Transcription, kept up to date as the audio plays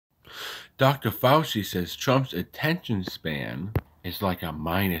Dr. Fauci says Trump's attention span is like a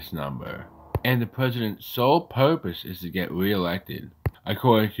minus number, and the president's sole purpose is to get reelected.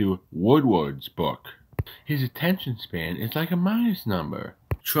 According to Woodward's book, his attention span is like a minus number.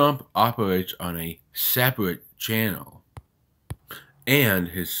 Trump operates on a separate channel, and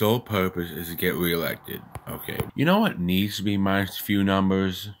his sole purpose is to get reelected. Okay, you know what needs to be minus a few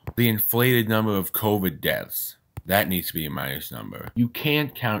numbers? The inflated number of COVID deaths. That needs to be a minus number. You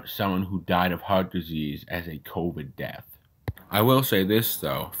can't count someone who died of heart disease as a COVID death. I will say this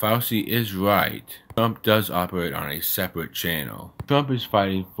though, Fauci is right. Trump does operate on a separate channel. Trump is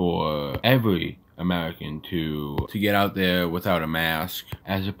fighting for every American to get out there without a mask,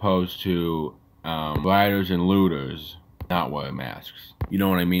 as opposed to rioters and looters not wearing masks. You know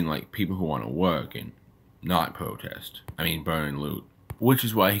what I mean? Like people who want to work and not protest. I mean burn and loot. Which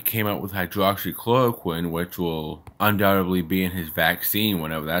is why he came out with hydroxychloroquine, which will undoubtedly be in his vaccine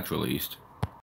whenever that's released.